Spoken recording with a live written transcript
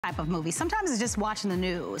type of movie. Sometimes it's just watching the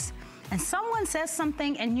news and someone says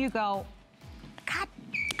something and you go, God,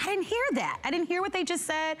 I didn't hear that. I didn't hear what they just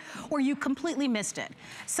said, or you completely missed it.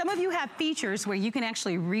 Some of you have features where you can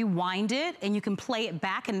actually rewind it and you can play it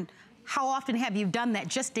back, and how often have you done that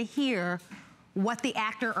just to hear what the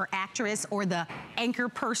actor or actress or the anchor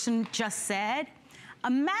person just said?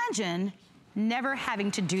 Imagine never having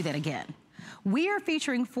to do that again. We are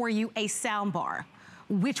featuring for you a soundbar,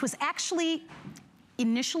 which was actually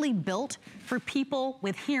initially built for people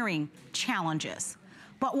with hearing challenges.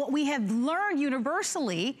 But what we have learned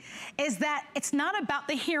universally is that it's not about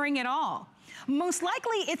the hearing at all. Most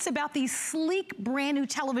likely it's about these sleek brand new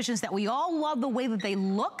televisions that we all love the way that they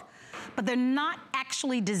look, but they're not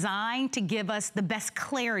actually designed to give us the best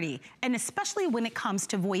clarity, and especially when it comes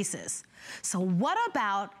to voices. So what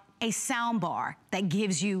about a soundbar that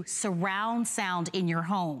gives you surround sound in your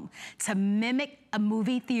home to mimic a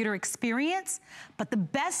movie theater experience? But the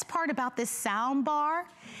best part about this soundbar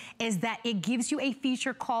is that it gives you a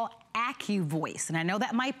feature called AccuVoice. And I know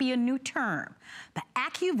that might be a new term, but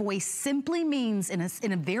AccuVoice simply means, in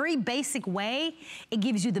a very basic way, it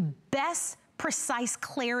gives you the best precise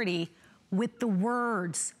clarity with the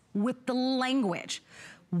words, with the language.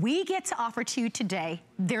 We get to offer to you today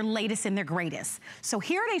their latest and their greatest. So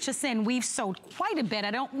here at HSN, we've sold quite a bit.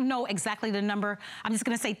 I don't know exactly the number. I'm just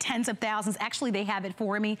gonna say tens of thousands. Actually, they have it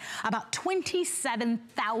for me. About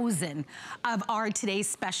 27,000 of our today's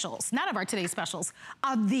specials. Not of our today's specials,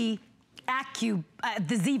 of the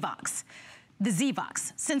ZVOX. The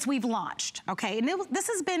ZVOX, since we've launched, okay? And this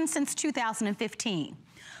has been since 2015.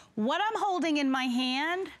 What I'm holding in my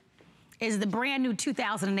hand is the brand new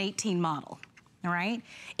 2018 model. All right?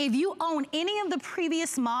 If you own any of the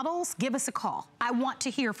previous models, give us a call. I want to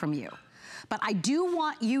hear from you. But I do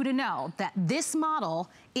want you to know that this model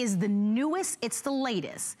is the newest, it's the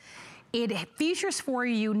latest. It features for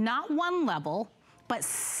you not one level, but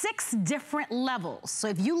 6 different levels. So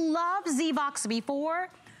if you love ZVOX before,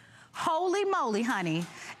 holy moly, honey,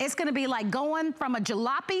 it's gonna be like going from a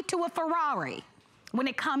jalopy to a Ferrari when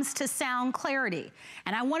it comes to sound clarity.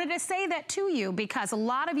 And I wanted to say that to you because a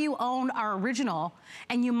lot of you own our original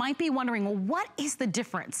and you might be wondering, well, what is the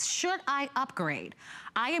difference? Should I upgrade?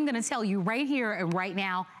 I am gonna tell you right here and right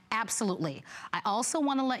now, absolutely. I also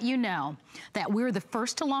wanna let you know that we're the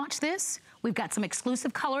first to launch this. We've got some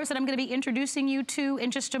exclusive colors that I'm gonna be introducing you to in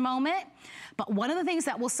just a moment. But one of the things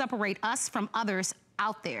that will separate us from others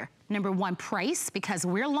out there, number one, price, because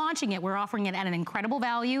we're launching it, we're offering it at an incredible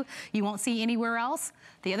value you won't see anywhere else.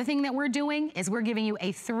 The other thing that we're doing is we're giving you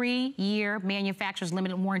a 3-year manufacturer's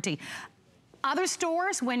limited warranty. Other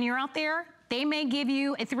stores, when you're out there, they may give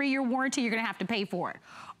you a 3-year warranty, you're gonna have to pay for it.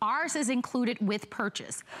 Ours is included with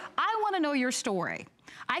purchase. I wanna know your story.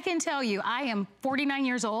 I can tell you, I am 49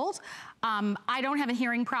 years old. I don't have a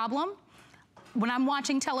hearing problem. When I'm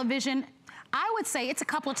watching television, I would say it's a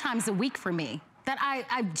couple of times a week for me that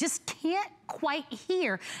I just can't quite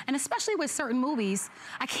hear. And especially with certain movies,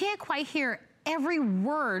 I can't quite hear every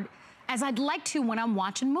word as I'd like to when I'm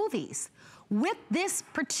watching movies. With this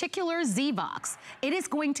particular ZVOX, it is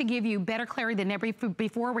going to give you better clarity than ever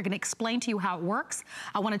before. We're gonna explain to you how it works.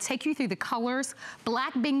 I wanna take you through the colors,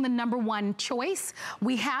 black being the #1 choice.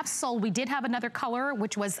 We did have another color,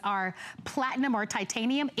 which was our platinum or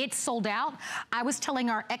titanium. It sold out. I was telling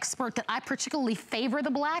our expert that I particularly favor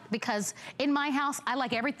the black because in my house, I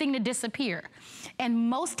like everything to disappear. And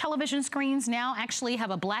most television screens now actually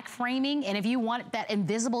have a black framing, and if you want that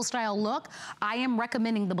invisible style look, I am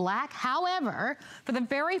recommending the black. However, for the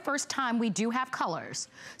very first time, we do have colors.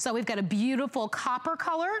 So we've got a beautiful copper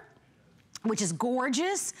color, which is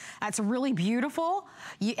gorgeous. That's really beautiful.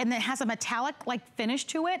 And it has a metallic-like finish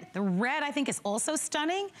to it. The red, I think, is also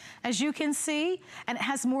stunning, as you can see. And it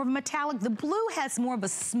has more of a metallic. The blue has more of a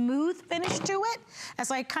smooth finish to it. As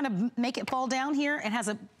I kind of make it fall down here, it has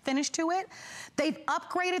a finish to it. They've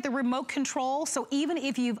upgraded the remote control, so even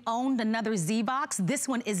if you've owned another ZVOX, this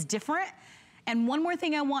one is different. And one more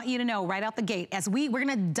thing I want you to know right out the gate, as we're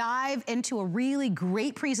gonna dive into a really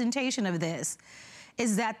great presentation of this,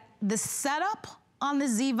 is that the setup on the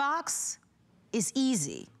ZVOX is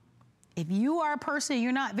easy. If you are a person,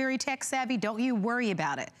 you're not very tech savvy, don't you worry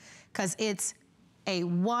about it, because it's a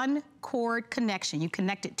 1-cord connection. You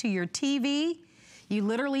connect it to your TV, you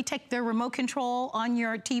literally take the remote control on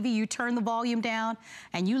your TV, you turn the volume down,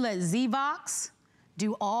 and you let ZVOX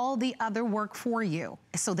do all the other work for you.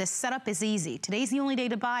 So this setup is easy. Today's the only day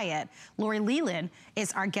to buy it. Lori Leland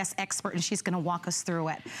is our guest expert, and she's gonna walk us through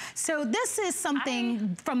it. So this is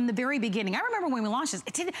something from the very beginning. I remember when we launched this.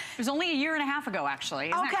 It was only a year and a half ago, actually.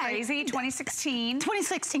 Isn't that crazy? 2016.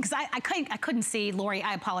 2016, because I couldn't see, Lori,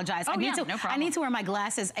 I apologize. Oh, I need yeah, to, no problem. I need to wear my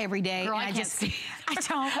glasses every day. Girl, and I can't see. I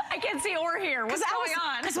don't. I can't see or hear. What's going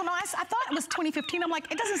on? Because when I thought it was 2015, I'm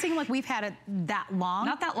like, it doesn't seem like we've had it that long.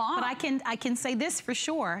 Not that long. But I can say this for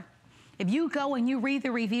sure. If you go and you read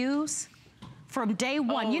the reviews from day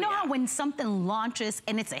one, you know how when something launches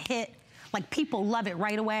and it's a hit, like people love it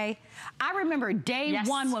right away? I remember day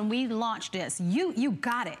one when we launched this, you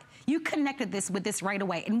got it. You connected this with this right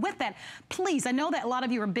away. And with that, please, I know that a lot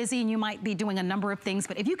of you are busy and you might be doing a number of things,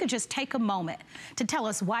 but if you could just take a moment to tell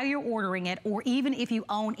us why you're ordering it, or even if you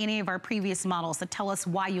own any of our previous models, to tell us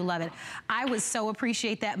why you love it. I would so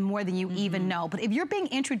appreciate that more than you even know. But if you're being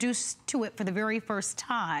introduced to it for the very first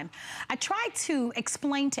time, I try to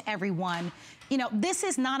explain to everyone, you know, this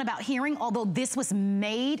is not about hearing, although this was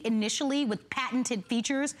made initially with patented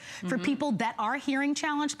features for people that are hearing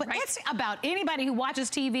challenged, but it's about anybody who watches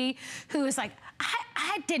TV who is like,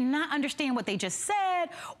 I did not understand what they just said,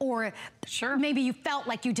 or maybe you felt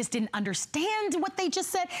like you just didn't understand what they just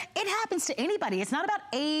said. It happens to anybody. It's not about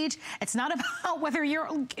age. It's not about whether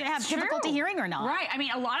you have difficulty hearing or not. Right. I mean,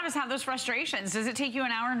 a lot of us have those frustrations. Does it take you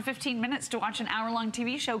an hour and 15 minutes to watch an hour-long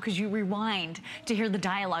TV show because you rewind to hear the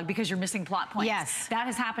dialogue because you're missing plot points? Yes. That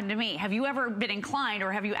has happened to me. Have you ever been inclined,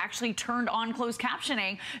 or have you actually turned on closed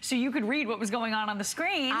captioning so you could read what was going on the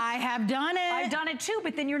screen? I have done it. I've done it too,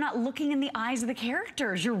 but then you're not looking in the eyes of the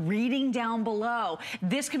characters. You're reading down below.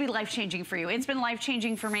 This could be life-changing for you. It's been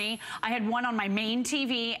life-changing for me. I had one on my main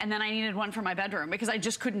TV, and then I needed one for my bedroom because I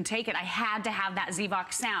just couldn't take it. I had to have that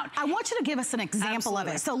ZVOX sound. I want you to give us an example of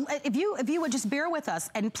it. So if you would just bear with us,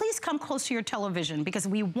 and please come close to your television, because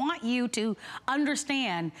we want you to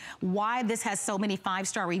understand why this has so many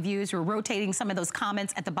 5-star reviews. We're rotating some of those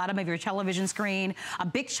comments at the bottom of your television screen. A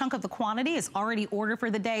big chunk of the quantity is already ordered for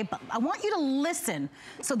the day, but I want you to listen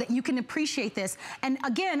so that you can appreciate this. And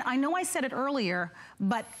again, I know I said it earlier,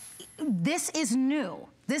 but this is new.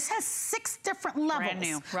 This has 6 different levels, brand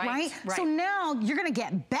new, right? So now you're gonna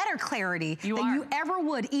get better clarity than you ever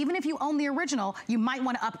would. Even if you own the original, you might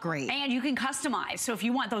wanna upgrade. And you can customize. So if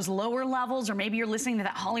you want those lower levels, or maybe you're listening to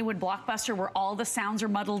that Hollywood blockbuster where all the sounds are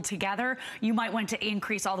muddled together, you might want to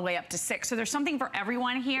increase all the way up to 6. So there's something for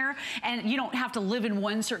everyone here, and you don't have to live in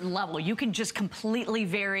one certain level. You can just completely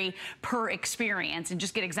vary per experience and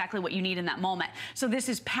just get exactly what you need in that moment. So this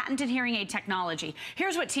is patented hearing aid technology.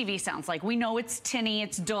 Here's what TV sounds like. We know it's tinny,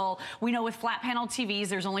 it's dull. We know with flat panel TVs,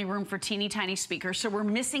 there's only room for teeny tiny speakers, so we're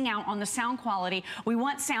missing out on the sound quality. We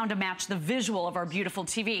want sound to match the visual of our beautiful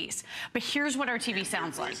TVs. But here's what our TV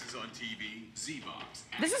sounds like. On TV, ZVOX.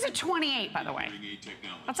 This is a 28, by the way.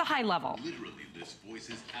 That's a high level. Literally lifts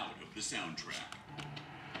voices out of the soundtrack.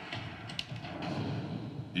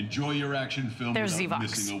 Enjoy your action film without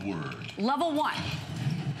missing a word. Level 1.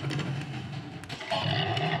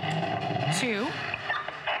 2.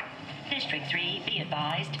 District 3, be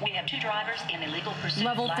advised, we have 2 drivers in illegal pursuit.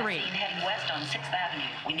 Level 3. Last seen heading west on 6th Avenue.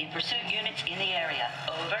 We need pursuit units in the area.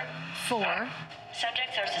 Over. 4.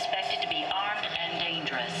 Subjects are suspected to be armed and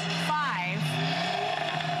dangerous. 5.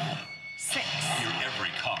 6. Hear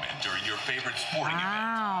every comment during your favorite sporting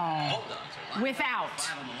event. Hold on. Without.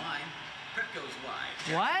 5 on the line. Trip goes wide.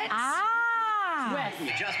 What? With.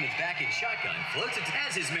 The adjustment back in shotgun. Floats it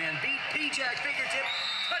as his man beat. P-Jack fingertip.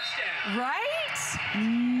 Touchdown. Right?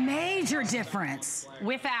 Major difference.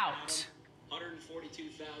 Without.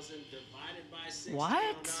 142,000 divided by 6.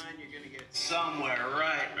 What? You're gonna get somewhere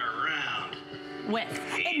right around. With.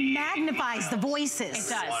 It magnifies the voices. It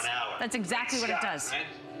does. 1 hour. That's exactly what it does. Right?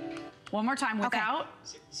 One more time. Without.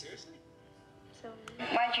 seriously?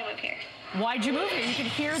 Why'd you move here? Why'd you move here? You can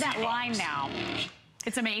hear that line now.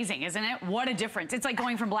 It's amazing, isn't it? What a difference. It's like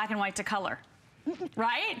going from black and white to color.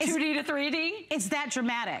 Right? 2D to 3D. It's that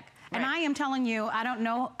dramatic. And I am telling you, I don't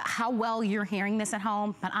know how well you're hearing this at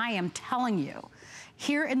home, but I am telling you,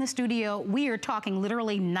 here in the studio, we are talking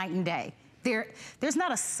literally night and day. There's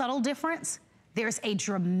not a subtle difference. There's a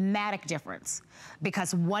dramatic difference,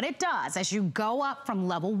 because what it does as you go up from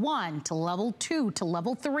level 1 to level 2 to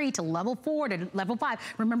level 3 to level 4 to level 5,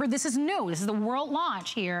 remember this is new, this is the world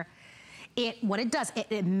launch here. What it does,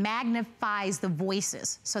 it magnifies the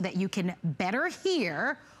voices so that you can better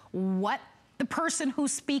hear what the person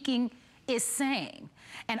who's speaking is saying.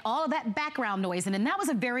 And all of that background noise, and that was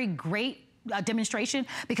a very great demonstration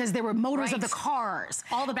because there were motors of the cars.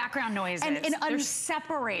 All the background noises, they're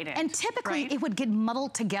separated. And typically it would get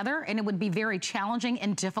muddled together and it would be very challenging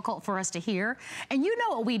and difficult for us to hear. And you know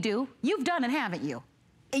what we do. You've done it, haven't you?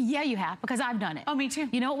 Yeah, you have, because I've done it. Oh, me too.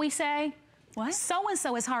 You know what we say? What?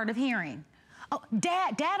 So-and-so is hard of hearing. Oh,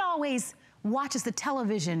 Dad always watches the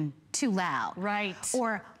television too loud. Right.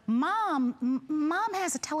 Or Mom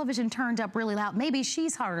has the television turned up really loud. Maybe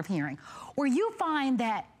she's hard of hearing. Or you find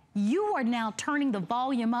that you are now turning the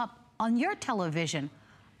volume up on your television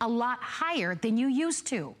a lot higher than you used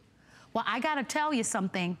to. Well, I gotta tell you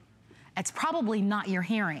something. It's probably not your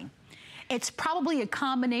hearing. It's probably a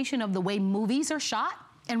combination of the way movies are shot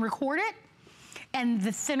and recorded and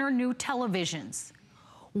the thinner new televisions.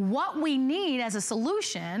 What we need as a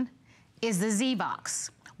solution is the ZVOX,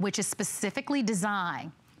 which is specifically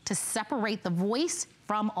designed to separate the voice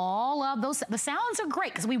from all of those. The sounds are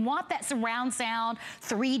great because we want that surround sound,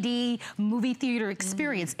 3D movie theater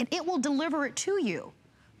experience, and it will deliver it to you.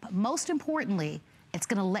 But most importantly, it's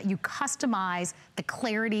gonna let you customize the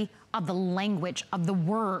clarity of the language of the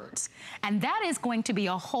words. And that is going to be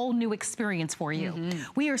a whole new experience for you.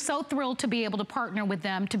 We are so thrilled to be able to partner with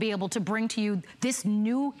them, to be able to bring to you this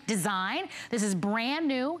new design. This is brand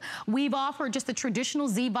new. We've offered just the traditional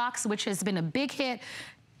ZVOX, which has been a big hit.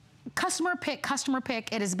 Customer pick.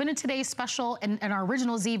 It has been in today's special and our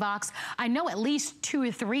original ZVOX. I know at least 2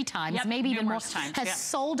 or 3 times, maybe even more, has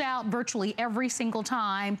sold out virtually every single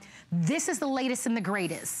time. This is the latest and the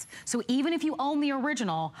greatest. So even if you own the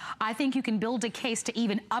original, I think you can build a case to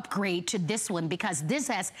even upgrade to this one because this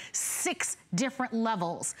has 6 different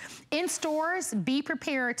levels. In stores, be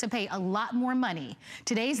prepared to pay a lot more money.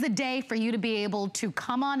 Today's the day for you to be able to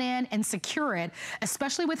come on in and secure it,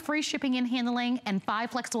 especially with free shipping and handling and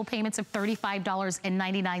 5 flexible payments of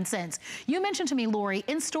 $35.99. You mentioned to me, Lori,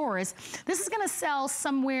 in stores, this is gonna sell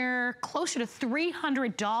somewhere closer to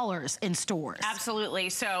 $300 in stores. Absolutely.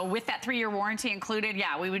 So with that 3-year warranty included,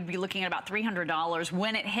 yeah, we would be looking at about $300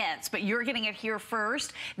 when it hits, but you're getting it here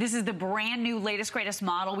first. This is the brand new, latest, greatest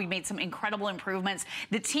model. We made some incredible improvements.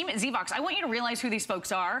 The team at ZVOX, I want you to realize who these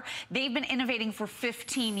folks are. They've been innovating for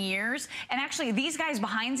 15 years, and actually these guys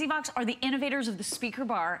behind ZVOX are the innovators of the speaker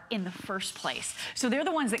bar in the first place. So they're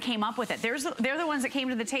the ones that came up with it. They're the ones that came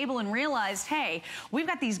to the table and realized, hey, we've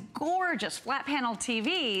got these gorgeous flat panel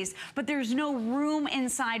TVs, but there's no room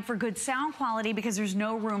inside for good sound quality because there's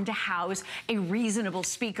no room to house a reasonable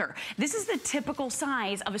speaker. This is the typical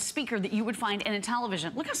size of a speaker that you would find in a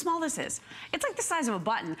television. Look how small this is. It's like the size of a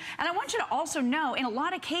button. And I want you to also know, in a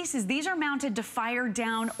lot of cases, these are mounted to fire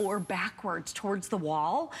down or backwards towards the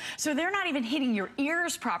wall. So they're not even hitting your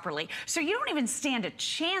ears properly. So you don't even stand a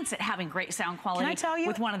chance at having great sound quality. Can I tell you,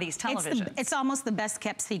 with one of these televisions. It's almost the best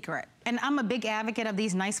kept secret. And I'm a big advocate of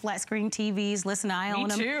these nice flat screen TVs. Listen, I own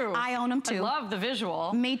them. Me too. I own them too. I love the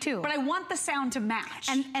visual. Me too. But I want the sound to match.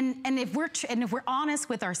 And if we're honest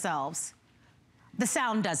with ourselves, the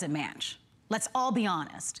sound doesn't match. Let's all be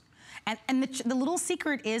honest. And the little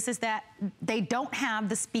secret is that they don't have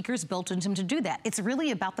the speakers built into them to do that. It's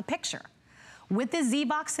really about the picture. With the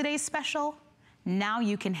ZVOX Today's Special, now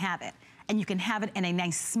you can have it. And you can have it in a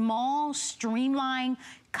nice, small, streamlined,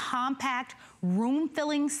 compact,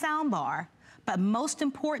 room-filling soundbar. But most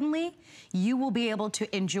importantly, you will be able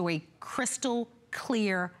to enjoy crystal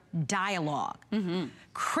clear dialogue.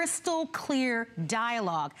 Crystal clear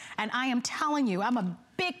dialogue. And I am telling you, I'm a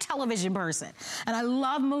big television person and I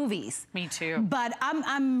love movies. Me too. But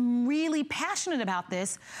I'm really passionate about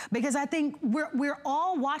this because I think we're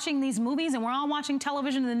all watching these movies and we're all watching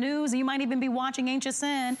television and the news, and you might even be watching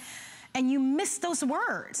HSN, and you miss those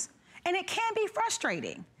words. And it can be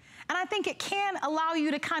frustrating. And I think it can allow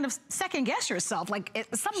you to kind of second guess yourself. Like,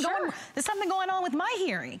 there's something going on with my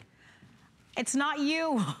hearing. It's not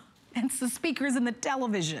you. It's the speakers in the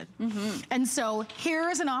television. And so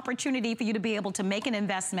here's an opportunity for you to be able to make an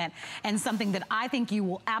investment in something that I think you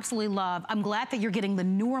will absolutely love. I'm glad that you're getting the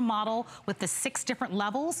newer model with the 6 different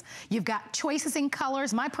levels. You've got choices in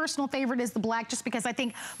colors. My personal favorite is the black, just because I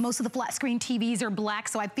think most of the flat screen TVs are black,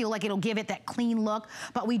 so I feel like it'll give it that clean look.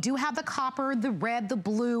 But we do have the copper, the red, the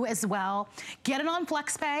blue as well. Get it on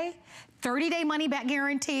FlexPay. 30-day money-back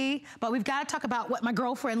guarantee, but we've got to talk about what my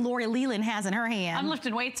girlfriend Lori Leland has in her hand. I'm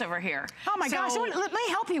lifting weights over here. Oh my gosh, so let me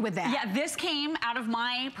help you with that. Yeah, this came out of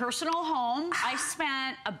my personal home. I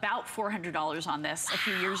spent about $400 on this a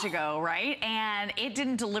few years ago, right? And it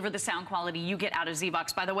didn't deliver the sound quality you get out of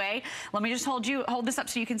ZVOX. By the way, let me just hold this up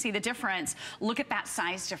so you can see the difference. Look at that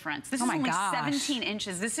size difference. This is only 17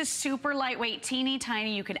 inches. This is super lightweight, teeny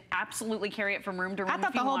tiny. You could absolutely carry it from room to room. I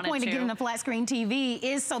thought the whole point of getting a flat screen TV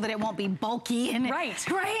is so that it won't be bulky and right.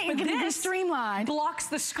 But this streamlined blocks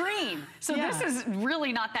the screen. So this is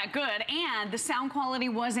really not that good. And the sound quality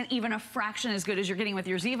wasn't even a fraction as good as you're getting with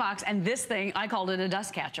your ZVOX. And this thing, I called it a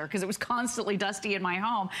dust catcher because it was constantly dusty in my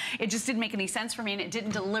home. It just didn't make any sense for me, and it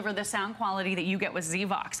didn't deliver the sound quality that you get with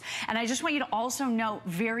ZVOX. And I just want you to also know,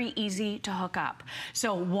 very easy to hook up.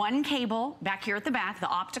 So one cable back here at the back, the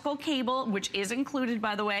optical cable, which is included,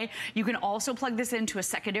 by the way. You can also plug this into a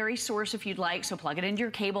secondary source if you'd like. So plug it into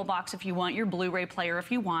your cable box if you want, your Blu-ray player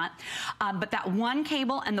if you want. But that one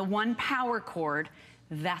cable and the one power cord,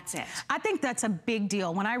 that's it. I think that's a big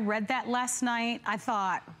deal. When I read that last night, I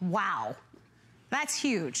thought, wow. That's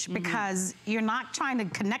huge because you're not trying to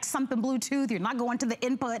connect something Bluetooth, you're not going to the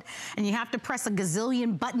input and you have to press a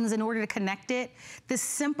gazillion buttons in order to connect it. This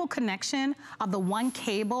simple connection of the one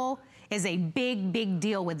cable is a big, big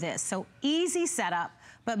deal with this. So easy setup,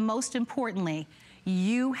 but most importantly,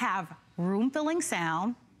 you have room-filling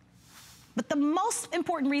sound. But the most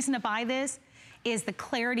important reason to buy this is the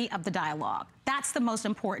clarity of the dialogue. That's the most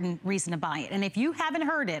important reason to buy it. And if you haven't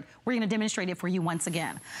heard it, we're gonna demonstrate it for you once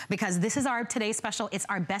again, because this is our today's special. It's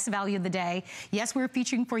our best value of the day. Yes, we're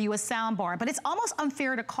featuring for you a sound bar, but it's almost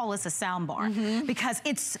unfair to call this a sound bar because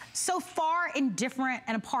it's so far and different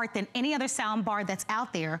and apart than any other sound bar that's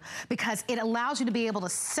out there, because it allows you to be able to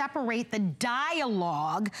separate the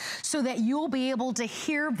dialogue so that you'll be able to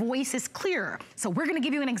hear voices clearer. So we're gonna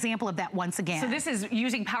give you an example of that once again. So this is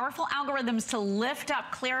using powerful algorithms to lift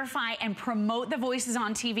up, clarify, and promote the voices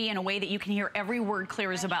on TV in a way that you can hear every word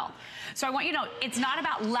clear as a bell. So I want you to know, it's not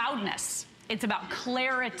about loudness, it's about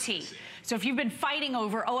clarity. So if you've been fighting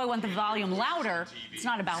over, oh, I want the volume louder, it's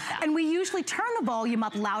not about that. And we usually turn the volume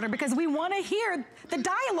up louder because we want to hear the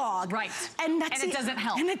dialogue. Right. And it doesn't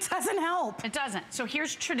help. And it doesn't help. It doesn't. So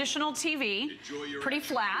here's traditional TV, pretty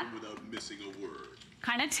flat, without missing a word.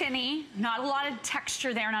 kind of tinny, not a lot of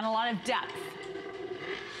texture there, not a lot of depth.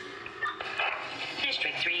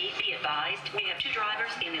 District 3, be advised, we have 2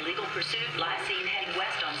 drivers in illegal pursuit, last seen heading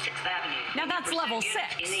west on 6th Avenue. Now that's level 6.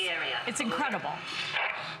 In the area. It's incredible.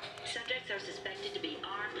 Subjects are suspected to be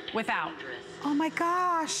armed and Without. dangerous. Oh my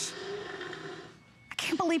gosh. I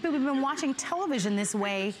can't believe we've been watching television this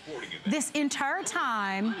way this entire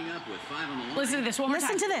time. Listen to this one more time.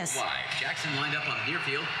 Listen to this. Why? Jackson lined up on the near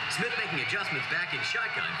field. Smith making adjustments back in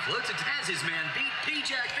shotgun. Floats it as his man beat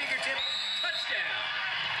P-Jack fingertip. Touchdown.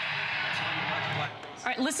 All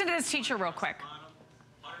right, listen to this teacher real quick.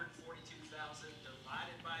 142,000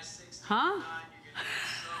 divided by 6. Huh?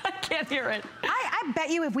 I can't hear it. I bet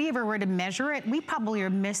you if we ever were to measure it, we probably are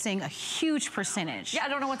missing a huge percentage. Yeah, I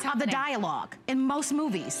don't know what's of happening. the dialogue in most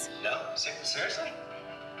movies. No? Seriously?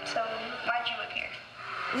 So, why'd you look here?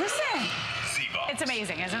 Listen. ZVOX. It's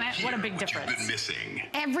amazing, isn't it? What a big difference. You've been missing.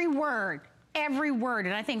 Every word. Every word,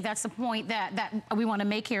 and I think that's the point that we want to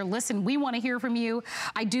make here. Listen, we want to hear from you.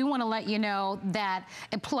 I do want to let you know that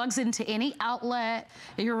it plugs into any outlet.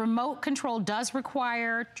 Your remote control does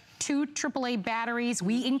require 2 AAA batteries.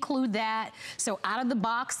 We include that. So out of the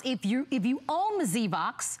box, if you own the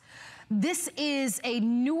ZVOX, this is a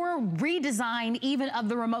newer redesign even of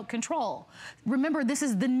the remote control. Remember, this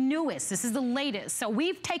is the newest, this is the latest. So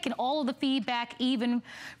we've taken all of the feedback even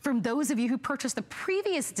from those of you who purchased the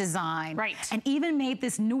previous design. Right. And even made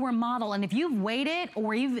this newer model. And if you've waited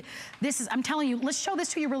or I'm telling you, let's show this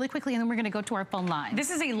to you really quickly and then we're gonna go to our phone line. This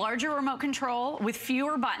is a larger remote control with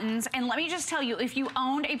fewer buttons. And let me just tell you, if you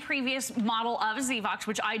owned a previous model of ZVOX,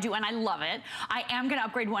 which I do and I love it, I am gonna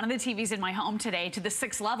upgrade one of the TVs in my home today to the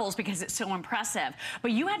 6 levels because it's so impressive. But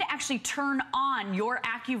you had to actually turn on your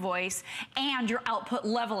AccuVoice and your output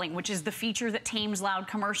leveling, which is the feature that tames loud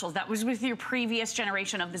commercials. That was with your previous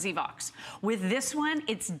generation of the ZVOX. With this one,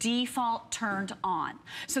 it's default turned on.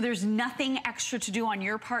 So there's nothing extra to do on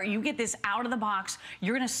your part. You get this out of the box,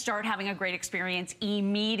 you're gonna start having a great experience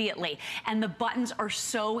immediately. And the buttons are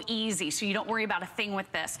so easy, so you don't worry about a thing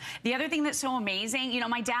with this. The other thing that's so amazing, you know,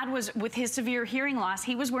 my dad was, with his severe hearing loss,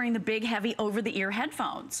 he was wearing the big, heavy over-the-ear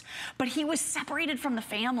headphones. But he was separated from the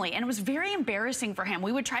family, and it was very embarrassing for him.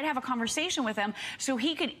 We would try to have a conversation with him so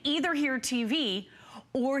he could either hear TV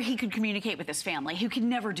or he could communicate with his family. He could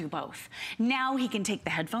never do both. Now he can take the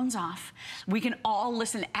headphones off. We can all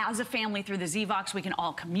listen as a family through the ZVOX. We can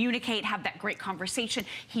all communicate, have that great conversation.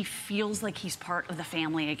 He feels like he's part of the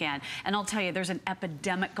family again. And I'll tell you, there's an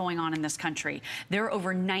epidemic going on in this country. There are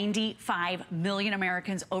over 95 million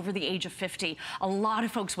Americans over the age of 50. A lot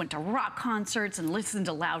of folks went to rock concerts and listened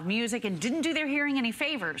to loud music and didn't do their hearing any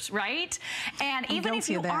favors, right? And even if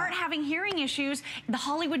you aren't having hearing issues, the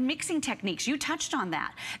Hollywood mixing techniques, you touched on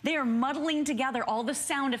that. They are muddling together all the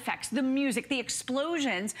sound effects, the music, the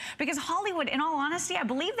explosions, because Hollywood, in all honesty, I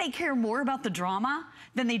believe they care more about the drama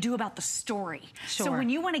than they do about the story. Sure. So when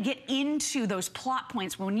you want to get into those plot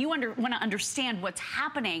points, when you want to understand what's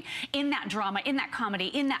happening in that drama, in that comedy,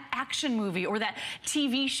 in that action movie, or that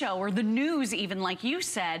TV show, or the news even, like you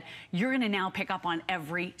said, you're going to now pick up on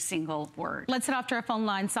every single word. Let's head off to our phone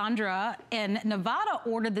line. Sandra in Nevada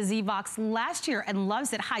ordered the ZVOX last year and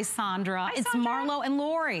loves it. Hi, Sandra. Hi, it's Sandra. Marlo and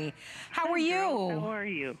Lori. How are you? Girls. How are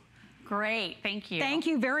you? Great, thank you. Thank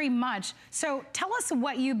you very much. So tell us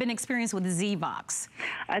what you've been experiencing with the ZVOX.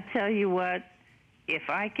 I tell you what, if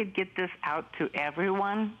I could get this out to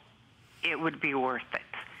everyone, it would be worth it.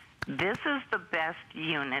 This is the best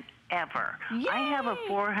unit ever. Yay! I have a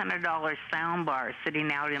 $400 soundbar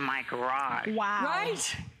sitting out in my garage. Wow.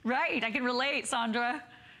 Right, right. I can relate, Sandra.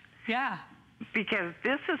 Yeah. Because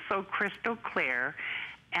this is so crystal clear.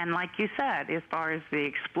 And like you said, as far as the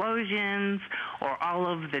explosions or all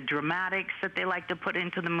of the dramatics that they like to put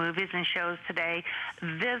into the movies and shows today,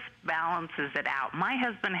 this balances it out. My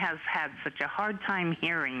husband has had such a hard time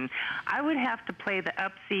hearing. I would have to play the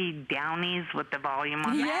up-C downies with the volume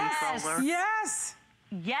on the controller. Yes,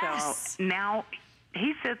 yes. So now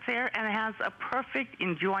he sits there and has a perfect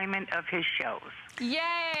enjoyment of his shows. Yay!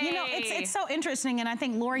 You know, it's so interesting, and I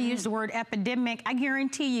think Lori used the word epidemic. I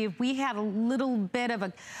guarantee you, if we had a little bit of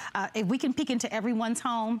a, if we can peek into everyone's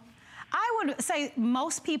home, I would say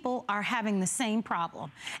most people are having the same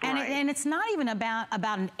problem. And, right. And it's not even about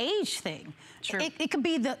an age thing. True. It could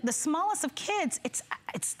be the smallest of kids. It's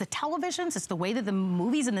the televisions, it's the way that the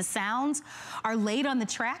movies and the sounds are laid on the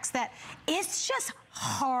tracks that it's just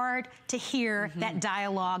hard to hear that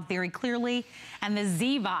dialogue very clearly. And the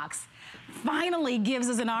ZVOX finally gives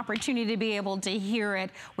us an opportunity to be able to hear it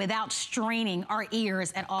without straining our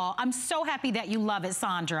ears at all. I'm so happy that you love it,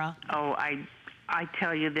 Sandra. Oh, I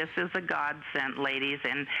tell you, this is a godsend, ladies.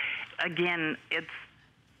 And again, it's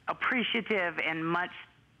appreciative and much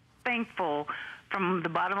thankful from the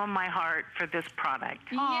bottom of my heart for this product.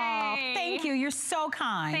 Oh, thank you. You're so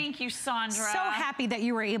kind. Thank you, Sandra. So happy that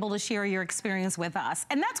you were able to share your experience with us.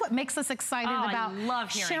 And that's what makes us excited about I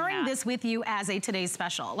love sharing this with you as a Today's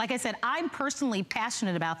Special. Like I said, I'm personally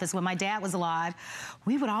passionate about this. When my dad was alive,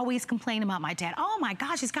 we would always complain about my dad. Oh my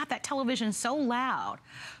gosh, he's got that television so loud.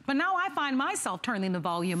 But now I find myself turning the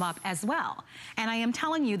volume up as well. And I am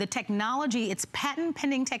telling you, the technology, it's patent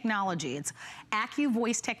pending technology. It's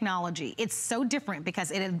AccuVoice technology. It's so different because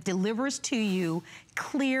it delivers to you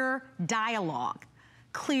clear dialogue.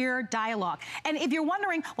 Clear dialogue. And if you're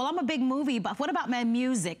wondering, well, I'm a big movie buff, what about my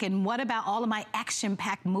music and what about all of my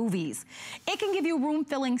action-packed movies? It can give you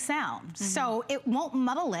room-filling sound, so it won't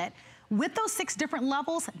muddle it. With those 6 different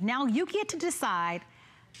levels, now you get to decide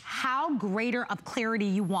how greater of clarity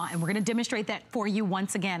you want. And we're gonna demonstrate that for you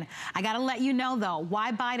once again. I gotta let you know though,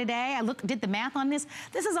 why buy today? I did the math on this.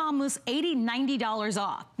 This is almost $80, $90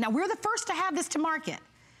 off. Now we're the first to have this to market.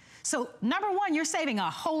 So number one, you're saving a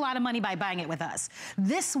whole lot of money by buying it with us.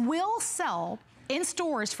 This will sell in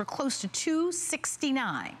stores for close to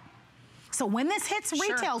 $269. So when this hits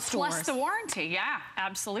retail stores. Plus the warranty, yeah,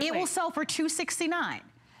 absolutely. It will sell for $269.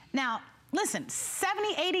 Now, listen,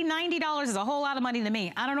 $70, $80, $90 is a whole lot of money to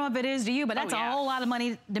me. I don't know if it is to you, but that's a whole lot of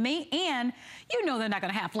money to me. And you know they're not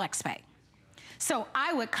gonna have flex pay. So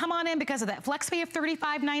I would come on in because of that flex pay of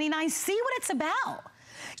 $35.99, see what it's about.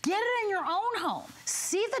 Get it in your own home.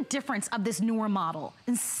 See the difference of this newer model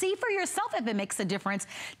and see for yourself if it makes a difference.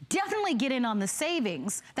 Definitely get in on the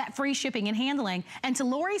savings, that free shipping and handling. And to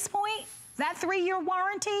Lori's point, that 3-year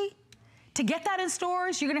warranty, to get that in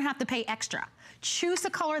stores, you're gonna have to pay extra. Choose the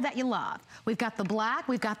color that you love. We've got the black,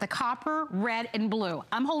 we've got the copper, red, and blue.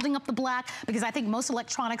 I'm holding up the black because I think most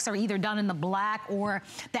electronics are either done in the black or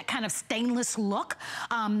that kind of stainless look.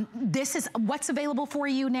 This is what's available for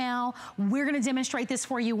you now. We're gonna demonstrate this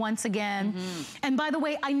for you once again. And by the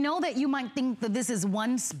way, I know that you might think that this is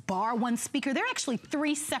one bar, one speaker. There are actually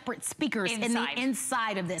 3 separate speakers in the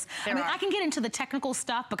inside of this. I mean, I can get into the technical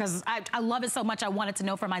stuff because I love it so much I wanted to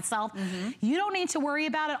know for myself. You don't need to worry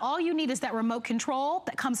about it. All you need is that remote control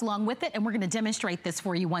that comes along with it, and we're gonna demonstrate this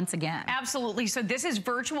for you once again. Absolutely. So this is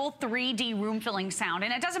virtual 3D room filling sound,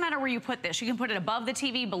 and it doesn't matter where you put this. You can put it above the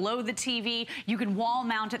TV, below the TV. You can wall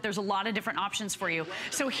mount it. There's a lot of different options for you.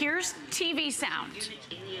 So here's TV sound.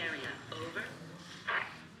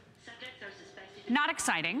 Not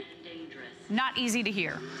exciting, not easy to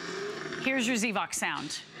hear. Here's your ZVOX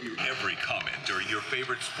sound. Every comment during your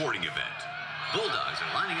favorite sporting event. Bulldogs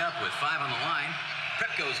are lining up with 5 on the line.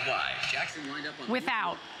 Prep goes wide. Jackson lined up on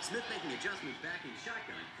Without. Smith making adjustments back in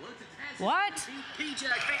shotgun. Floats it past What?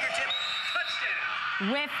 P-Jack fingertip.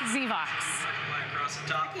 Touchdown. With ZVOX. Multiply across the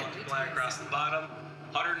top, multiply across the bottom.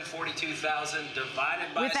 142,000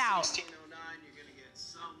 divided by Without. 1609, you're going to get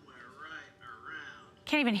somewhere right around.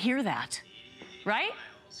 Can't even hear that, right?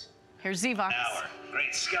 Here's ZVOX. Hour.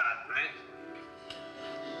 Great Scott, right?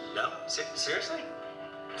 No? Seriously?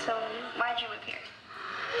 So why'd you live here?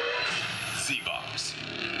 ZVOX.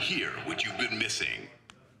 Hear what you've been missing.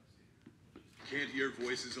 Can't hear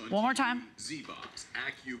voices on One more TV? time. ZVOX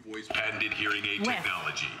AccuVoice. Patented hearing aid With.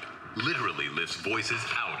 technology literally lifts voices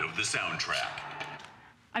out of the soundtrack.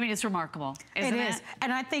 I mean, it's remarkable, isn't it? It is,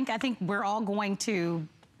 and I think we're all going to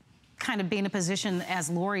kind of be in a position as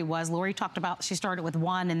Lori was. Lori talked about, she started with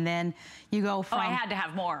one, and then you go from... Oh, I had to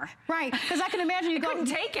have more. Right, because I can imagine you couldn't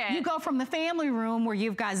take it. You go from the family room where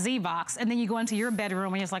you've got ZVOX, and then you go into your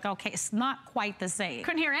bedroom and it's like, okay, it's not quite the same.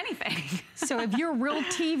 Couldn't hear anything. So if you're a real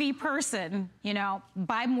TV person, you know,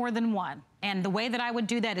 buy more than one. And the way that I would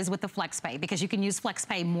do that is with the FlexPay, because you can use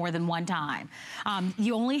FlexPay more than one time.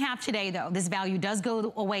 You only have today, though. This value does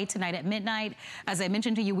go away tonight at midnight. As I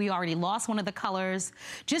mentioned to you, we already lost one of the colors.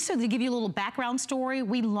 Just so to give you a little background story,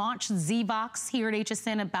 we launched ZVOX here at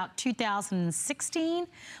HSN about 2016.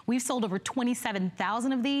 We've sold over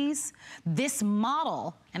 27,000 of these. This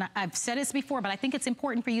model, and I've said this before, but I think it's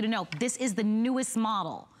important for you to know, this is the newest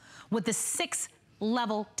model with the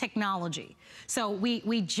 6-level technology. So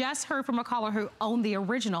we just heard from a caller who owned the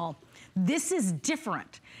original. This is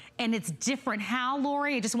different, and it's different. How,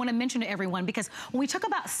 Lori? I just want to mention to everyone, because when we talk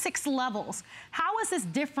about 6 levels, how is this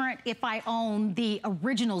different if I own the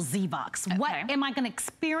original ZVOX? Okay. What am I going to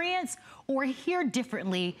experience or hear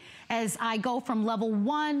differently as I go from level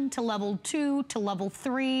 1 to level 2 to level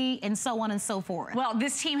 3 and so on and so forth? Well,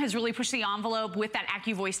 this team has really pushed the envelope with that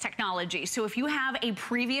AccuVoice technology. So if you have a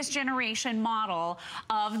previous generation model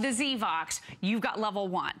of the ZVOX, you've got level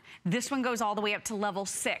 1. This one goes all the way up to level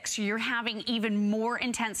 6. You're having even more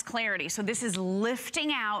intense clarity. So this is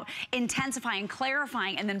lifting out, intensifying,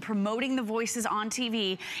 clarifying, and then promoting the voices on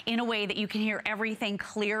TV in a way that you can hear everything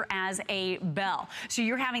clear as a bell. So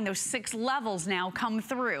you're having those 6 levels now come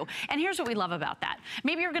through. And here's what we love about that.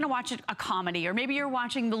 Maybe you're gonna watch a comedy, or maybe you're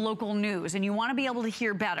watching the local news and you wanna be able to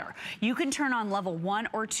hear better. You can turn on level 1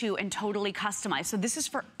 or 2 and totally customize. So this is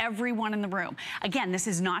for everyone in the room. Again, this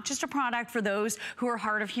is not just a product for those who are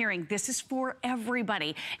hard of hearing. This is for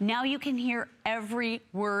everybody. Now you can hear every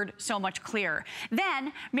word so much clearer.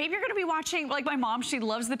 Then, maybe you're gonna be watching, like my mom, she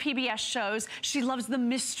loves the PBS shows. She loves the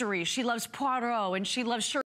mystery. She loves Poirot, and she loves